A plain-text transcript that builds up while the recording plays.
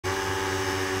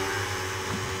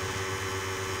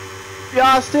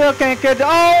Y'all still can't catch.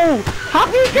 Oh, how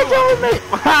can you catch up with me?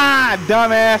 Ha,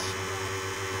 dumbass.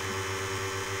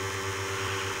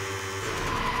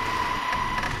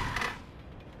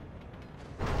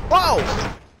 Whoa.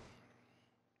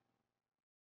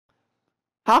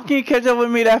 How can you catch up with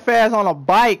me that fast on a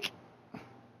bike?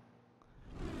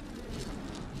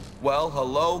 Well,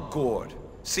 hello, Gord.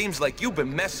 Seems like you've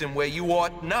been messing where you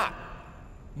ought not.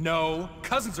 No,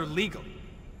 cousins are legal.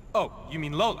 Oh, you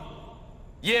mean Lola?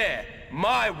 Yeah,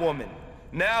 my woman.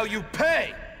 Now you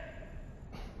pay!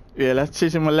 Yeah, let's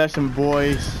teach him a lesson,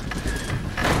 boys.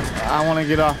 I want to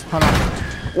get off. Hold on.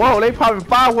 Whoa, they popping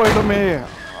fireworks over here.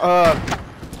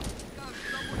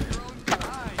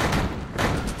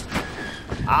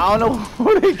 I don't know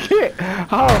who they get.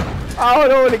 I don't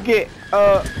know who they get.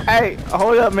 Hey,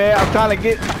 hold up, man. I'm trying to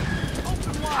get.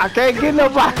 I can't get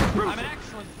nobody.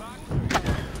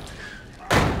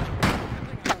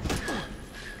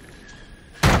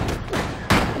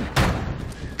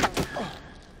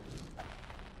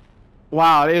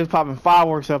 Wow, they was popping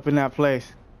fireworks up in that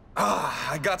place.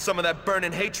 Ah, I got some of that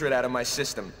burning hatred out of my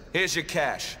system. Here's your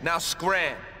cash. Now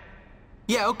scram.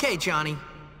 Yeah, okay, Johnny.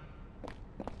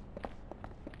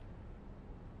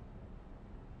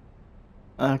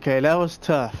 Okay, that was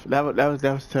tough. That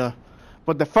was tough.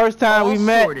 But the first time we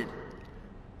met,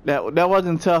 that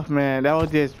wasn't tough, man. That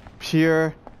was just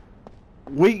pure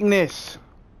weakness.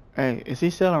 Hey, is he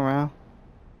still around?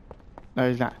 No,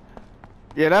 he's not.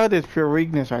 Yeah, that was just pure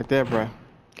weakness right there, bro.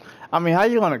 I mean, how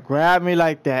you gonna grab me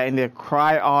like that and then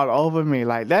cry all over me?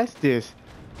 Like, that's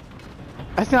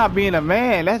not being a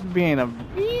man. That's being a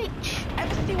bitch.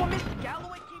 Ever see what Mr.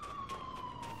 Galloway keeps?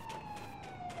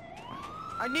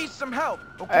 I need some help.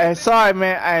 Okay, Hey, sorry,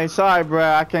 man. Hey, sorry, bro.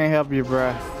 I can't help you,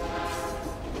 bro.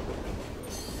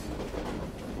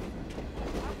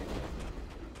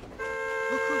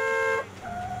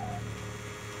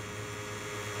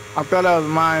 I thought that was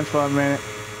mine for a minute.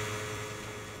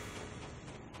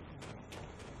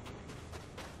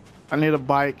 I need a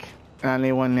bike, and I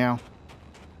need one now.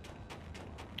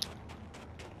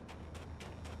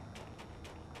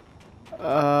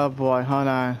 Boy, hold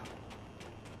on.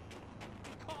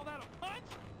 Call that a punch?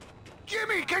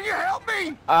 Jimmy, can you help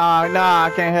me? Nah,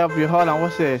 I can't help you. Hold on,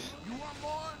 what's this? You want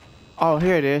more? Oh,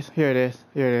 here it is. Here it is.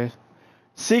 Here it is.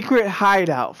 Secret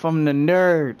hideout from the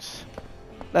nerds.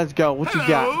 Let's go. What you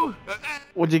got?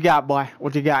 What you got, boy?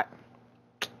 What you got?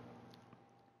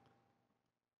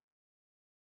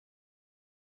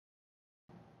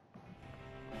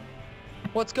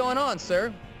 What's going on,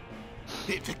 sir?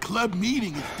 It's a club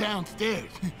meeting. It's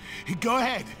downstairs. Go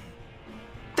ahead.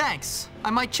 Thanks. I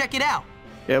might check it out.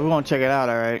 Yeah, we're gonna check it out,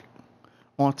 alright.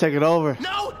 Wanna take it over?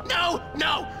 No, no,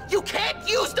 no! You can't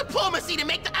use diplomacy to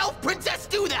make the elf princess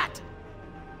do that!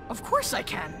 Of course I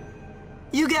can.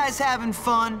 You guys having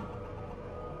fun?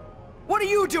 What are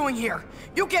you doing here?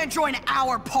 You can't join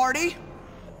our party.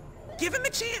 Give him a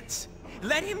chance.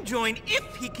 Let him join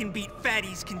if he can beat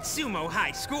Fatty's Consumo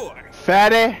high score.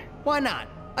 Fatty? Why not?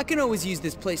 I can always use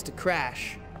this place to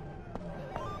crash.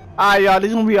 Alright, y'all, this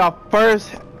is gonna be our first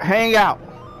hangout.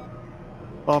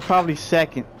 Well, probably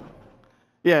second.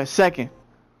 Yeah, second.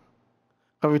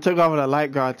 Cause we took over the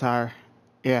light guard tire.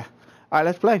 Yeah. Alright,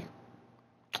 let's play.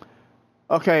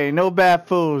 Okay, no bad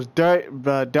foods.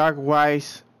 Dark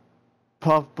rice,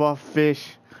 puff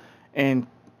fish, and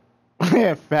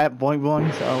fat boing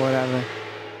boings or whatever.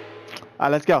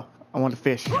 Alright, let's go. I want the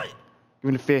fish. Give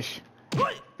me the fish.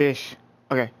 Fish.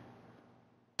 Okay.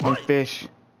 I want fish.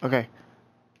 Okay.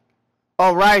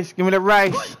 Oh, rice. Give me the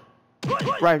rice.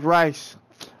 Rice.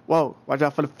 Whoa. Watch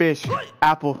out for the fish.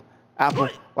 Apple.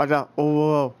 Watch out. Oh,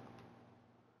 whoa.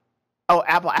 Oh,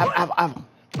 apple.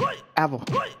 Apple.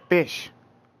 Fish.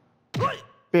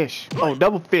 Oh,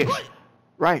 double fish.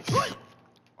 Rice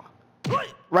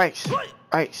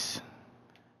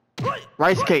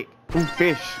cake. Ooh,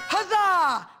 fish.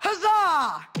 Huzzah!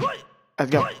 Huzzah!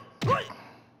 Let's go.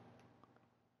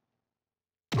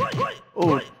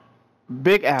 Oh,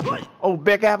 big apple. Oh,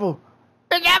 big apple.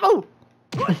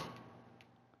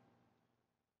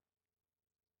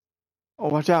 Oh,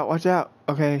 watch out.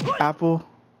 Okay, apple.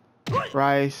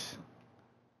 Rice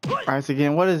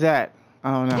again. What is that? I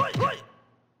don't know.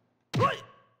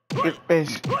 Get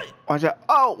fish. Watch out.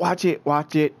 Oh, watch it. Whoa.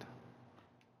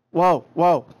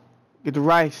 Get the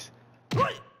rice.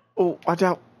 Oh, watch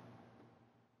out.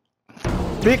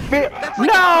 Big fish. That's like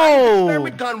No! a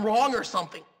experiment gone wrong or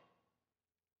something.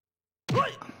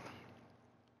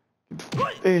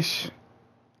 Fish.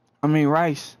 I mean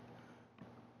rice.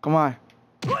 Come on.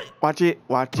 Watch it.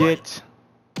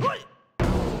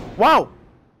 Whoa!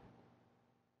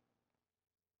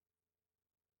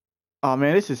 Oh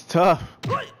man, this is tough.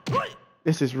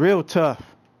 This is real tough.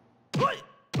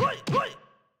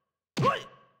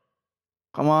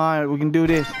 Come on, we can do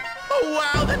this.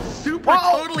 Oh wow, that's super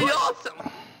totally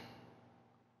awesome.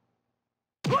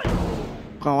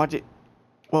 Come on, watch it.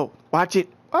 Whoa, watch it.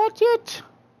 Watch it.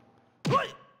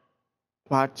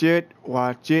 Watch it.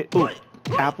 Watch it. Ooh,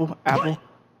 apple, apple.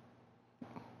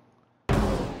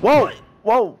 Whoa,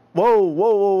 whoa, whoa,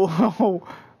 whoa, whoa.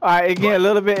 Alright, again, a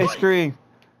little bit extreme.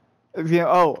 Again,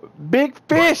 oh, big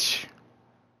fish.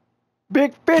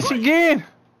 Big fish again.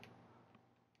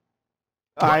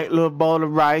 Alright, little bowl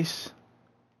of rice.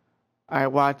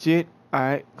 Alright, watch it.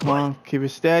 Alright, come on, keep it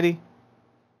steady.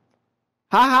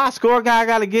 Ha, score guy, I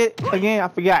gotta get again. I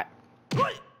forgot.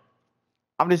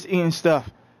 I'm just eating stuff.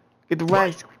 Get the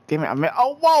rice. Damn it, I meant.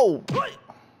 Oh, whoa.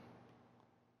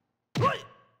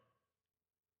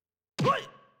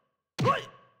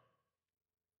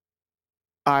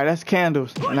 Alright, that's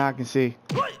candles. Now I can see.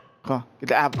 Come on, get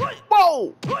the apple.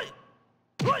 Whoa!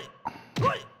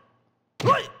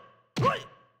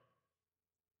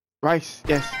 Rice,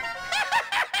 yes.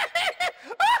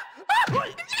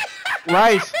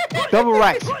 Rice, double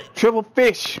rice, triple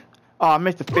fish. Oh, I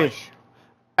missed the fish.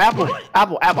 Apple,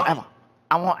 apple, apple, apple.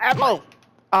 I want apple.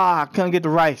 Ah, I couldn't get the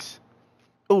rice.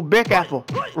 Ooh, big apple,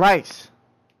 rice.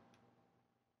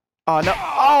 Oh, no.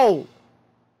 Oh!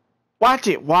 Watch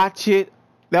it, watch it.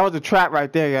 That was a trap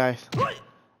right there, guys.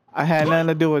 I had nothing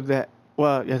to do with that.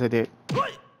 Well, yes, I did.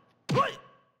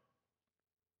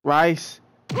 Rice.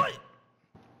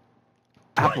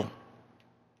 Apple.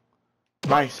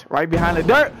 Rice. Right behind the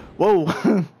dirt.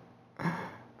 Whoa.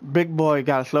 Big boy,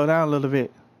 gotta slow down a little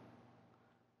bit.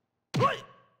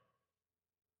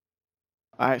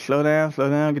 Alright, slow down, slow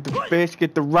down. Get the fish,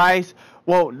 get the rice.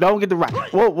 Whoa, don't get the rice.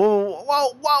 Whoa, whoa,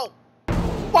 whoa, whoa.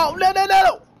 Whoa, no, no, no,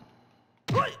 no.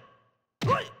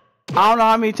 I don't know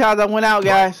how many times I went out,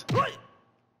 guys.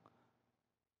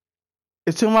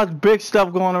 It's too much big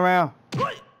stuff going around.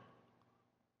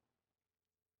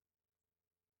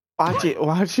 Watch it,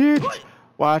 watch it.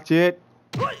 Watch it.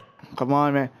 Come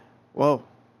on, man. Whoa.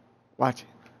 Watch it.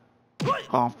 Come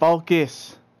on,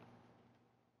 focus.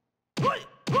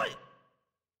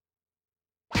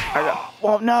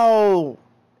 Oh, no.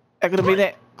 That could have been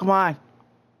it. Come on.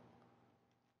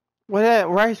 Where that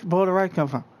rice, bowl of rice come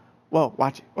from? Whoa,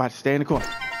 watch it. Watch it. Stay in the corner.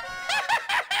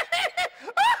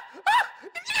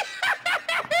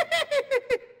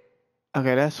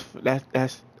 Okay, that's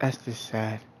just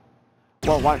sad.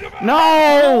 Whoa, watch.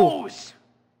 No!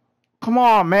 Come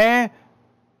on, man.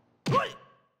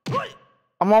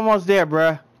 I'm almost there,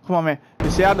 bruh. Come on, man.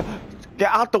 Get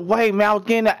out the way, man. I was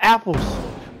getting the apples.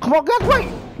 Come on, guys,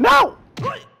 wait. No!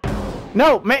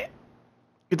 No, man.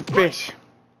 Get the fish.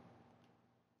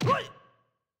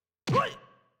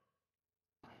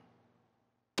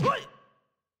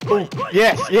 Ooh,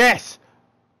 yes, yes.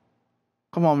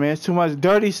 Come on, man. It's too much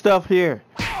dirty stuff here.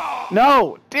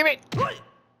 No, damn it.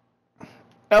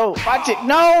 Oh, watch it.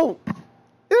 No.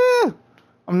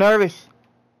 I'm nervous.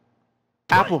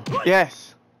 Apple.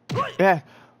 Yes. Yeah.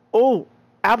 Oh,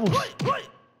 apples.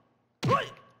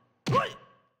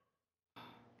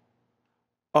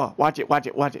 Oh, watch it, watch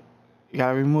it, watch it. You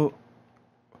gotta remove.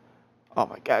 Oh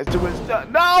my God, it's too much stuff.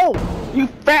 No! You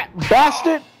fat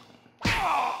bastard!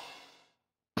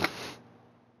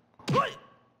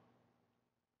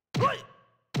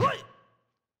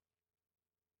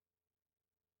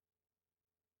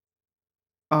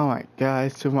 Oh my God,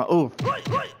 it's too much. Ooh.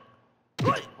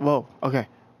 Whoa, okay.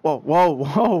 Whoa, whoa,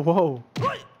 whoa, whoa.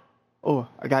 Oh,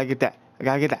 I gotta get that. I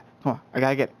gotta get that. Come on, I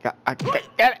gotta get it. I gotta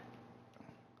get it.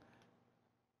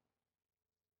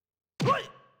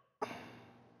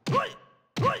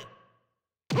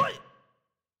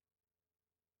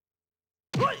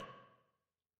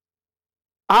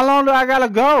 How long do I gotta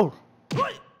go?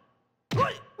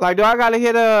 Like, do I gotta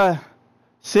hit a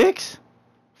 6?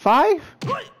 5?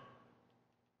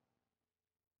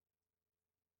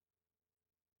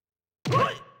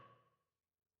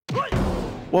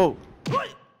 Whoa.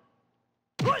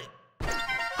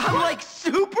 I'm like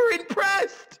super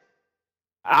impressed.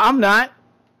 I'm not.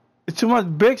 There's too much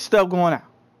big stuff going on.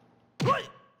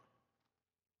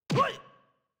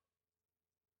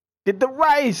 Get the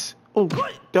rice. Oh,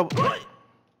 double.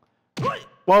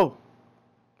 Whoa.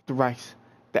 The rice.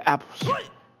 The apples.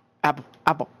 Apple.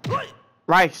 Apple.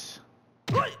 Rice.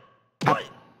 Apple.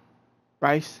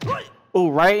 Rice. Oh,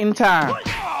 right in time.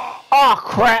 Oh,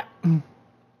 crap.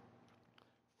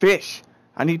 Fish.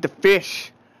 I need the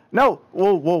fish. No.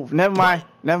 Whoa, whoa. Never mind.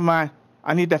 Never mind.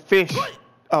 I need the fish.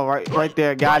 Oh, right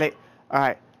there. Got it. All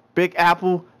right. Big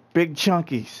apple. Big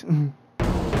chunkies.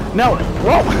 No.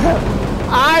 Whoa.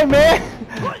 All right, man.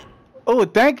 Oh,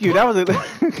 thank you. That was a...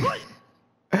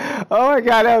 Oh my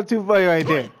god, that was too funny right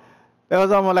there. That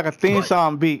was almost like a theme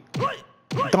song beat.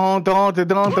 Don, don, don,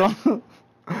 don, don.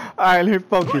 Alright, let me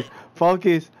focus.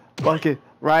 Focus.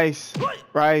 Rice.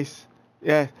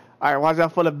 Yeah. Alright, watch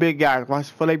out for the big guys. Watch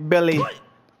for the belly.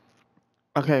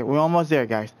 Okay, we're almost there,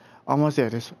 guys. Almost there.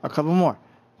 There's a couple more.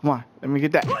 Come on, let me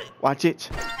get that. Watch it.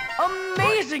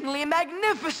 Amazingly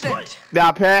magnificent. Did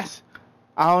I pass?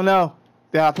 I don't know.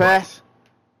 Did I pass?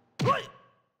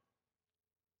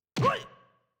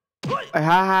 Like,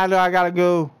 how high do I gotta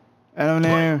go? I don't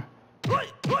know.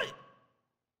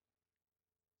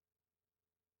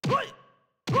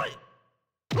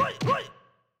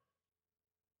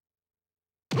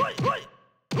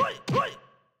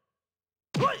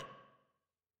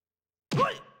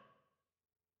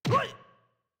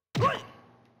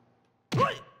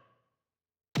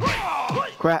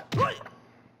 Crap.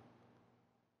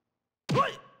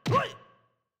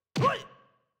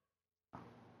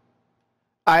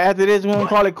 Alright, after this, we're gonna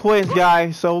call it quits,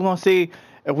 guys. So we're gonna see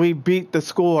if we beat the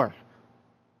score.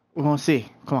 We're gonna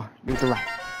see. Come on, get the right.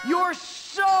 You're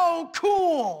so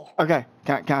cool. Okay,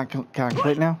 can I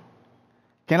quit now?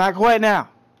 Can I quit now?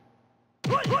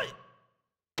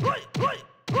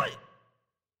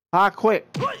 I quit.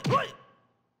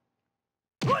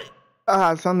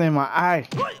 Something in my eye.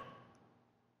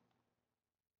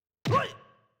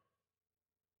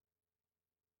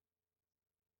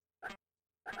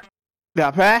 Did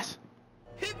I pass?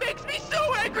 It makes me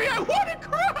so angry I want to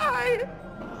cry!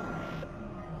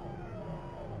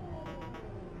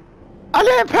 I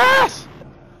didn't pass!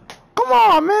 Come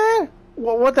on, man!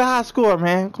 What the high score,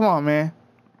 man? Come on, man.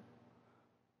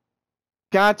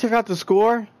 Can I check out the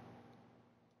score?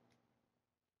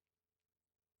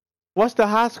 What's the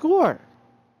high score?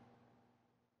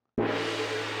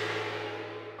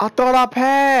 I thought I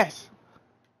passed.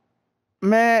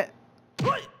 Man.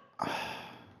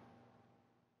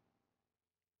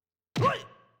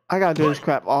 I gotta do this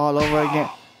crap all over again.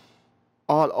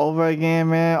 All over again,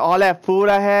 man. All that food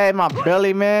I had in my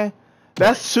belly, man.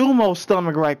 That's sumo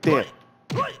stomach right there.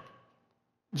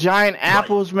 Giant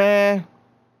apples, man.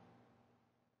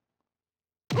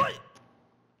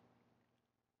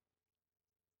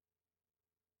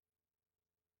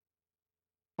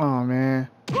 Oh, man.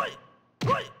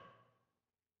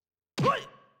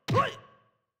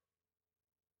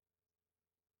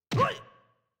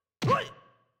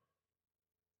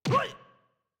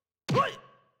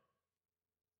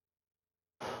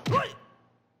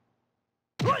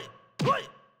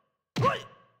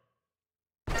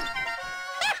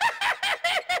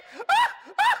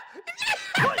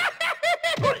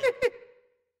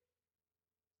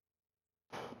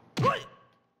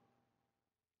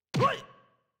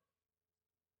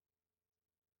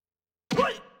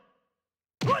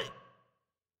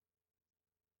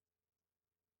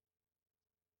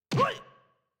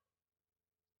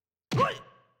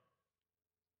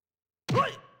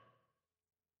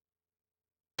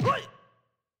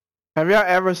 Have y'all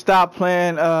ever stopped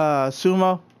playing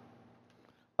sumo?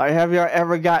 Like, have y'all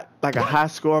ever got like a high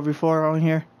score before on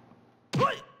here?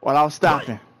 Well, I was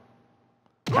stopping.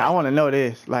 I want to know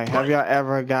this. Like, have y'all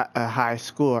ever got a high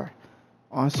score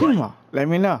on sumo? Let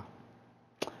me know.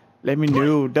 Let me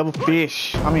know. Double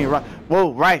fish. I mean,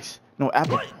 whoa, rice. No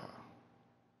apple.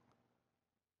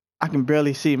 I can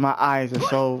barely see. My eyes are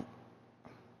so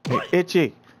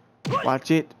itchy.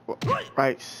 Watch it.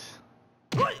 Rice.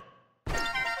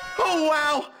 Oh,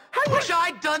 wow! I wish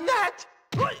I'd done that!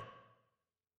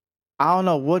 I don't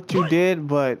know what you did,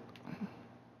 but...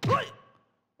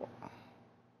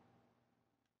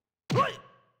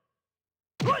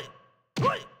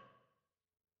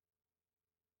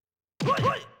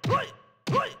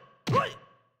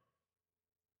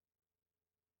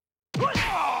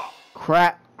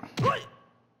 Crap.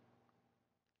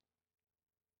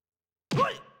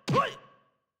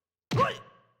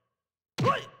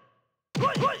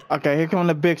 Okay, here come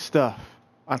the big stuff.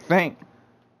 I think.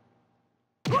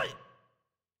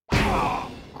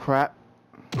 Crap.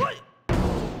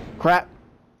 Crap.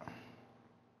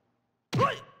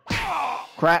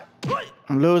 Crap.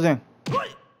 I'm losing.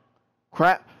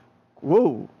 Crap.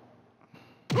 Whoa.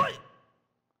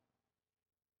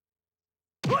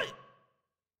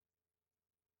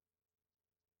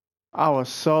 I was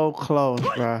so close,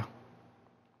 bro.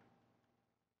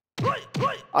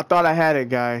 I thought I had it,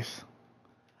 guys.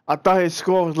 I thought his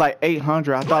score was like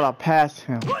 800. I thought I passed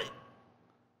him.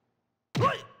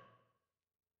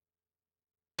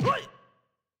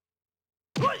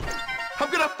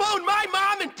 I'm gonna phone my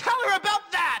mom and tell her about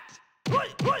that!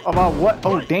 About what?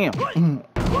 Oh, damn.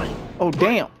 Oh,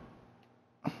 damn.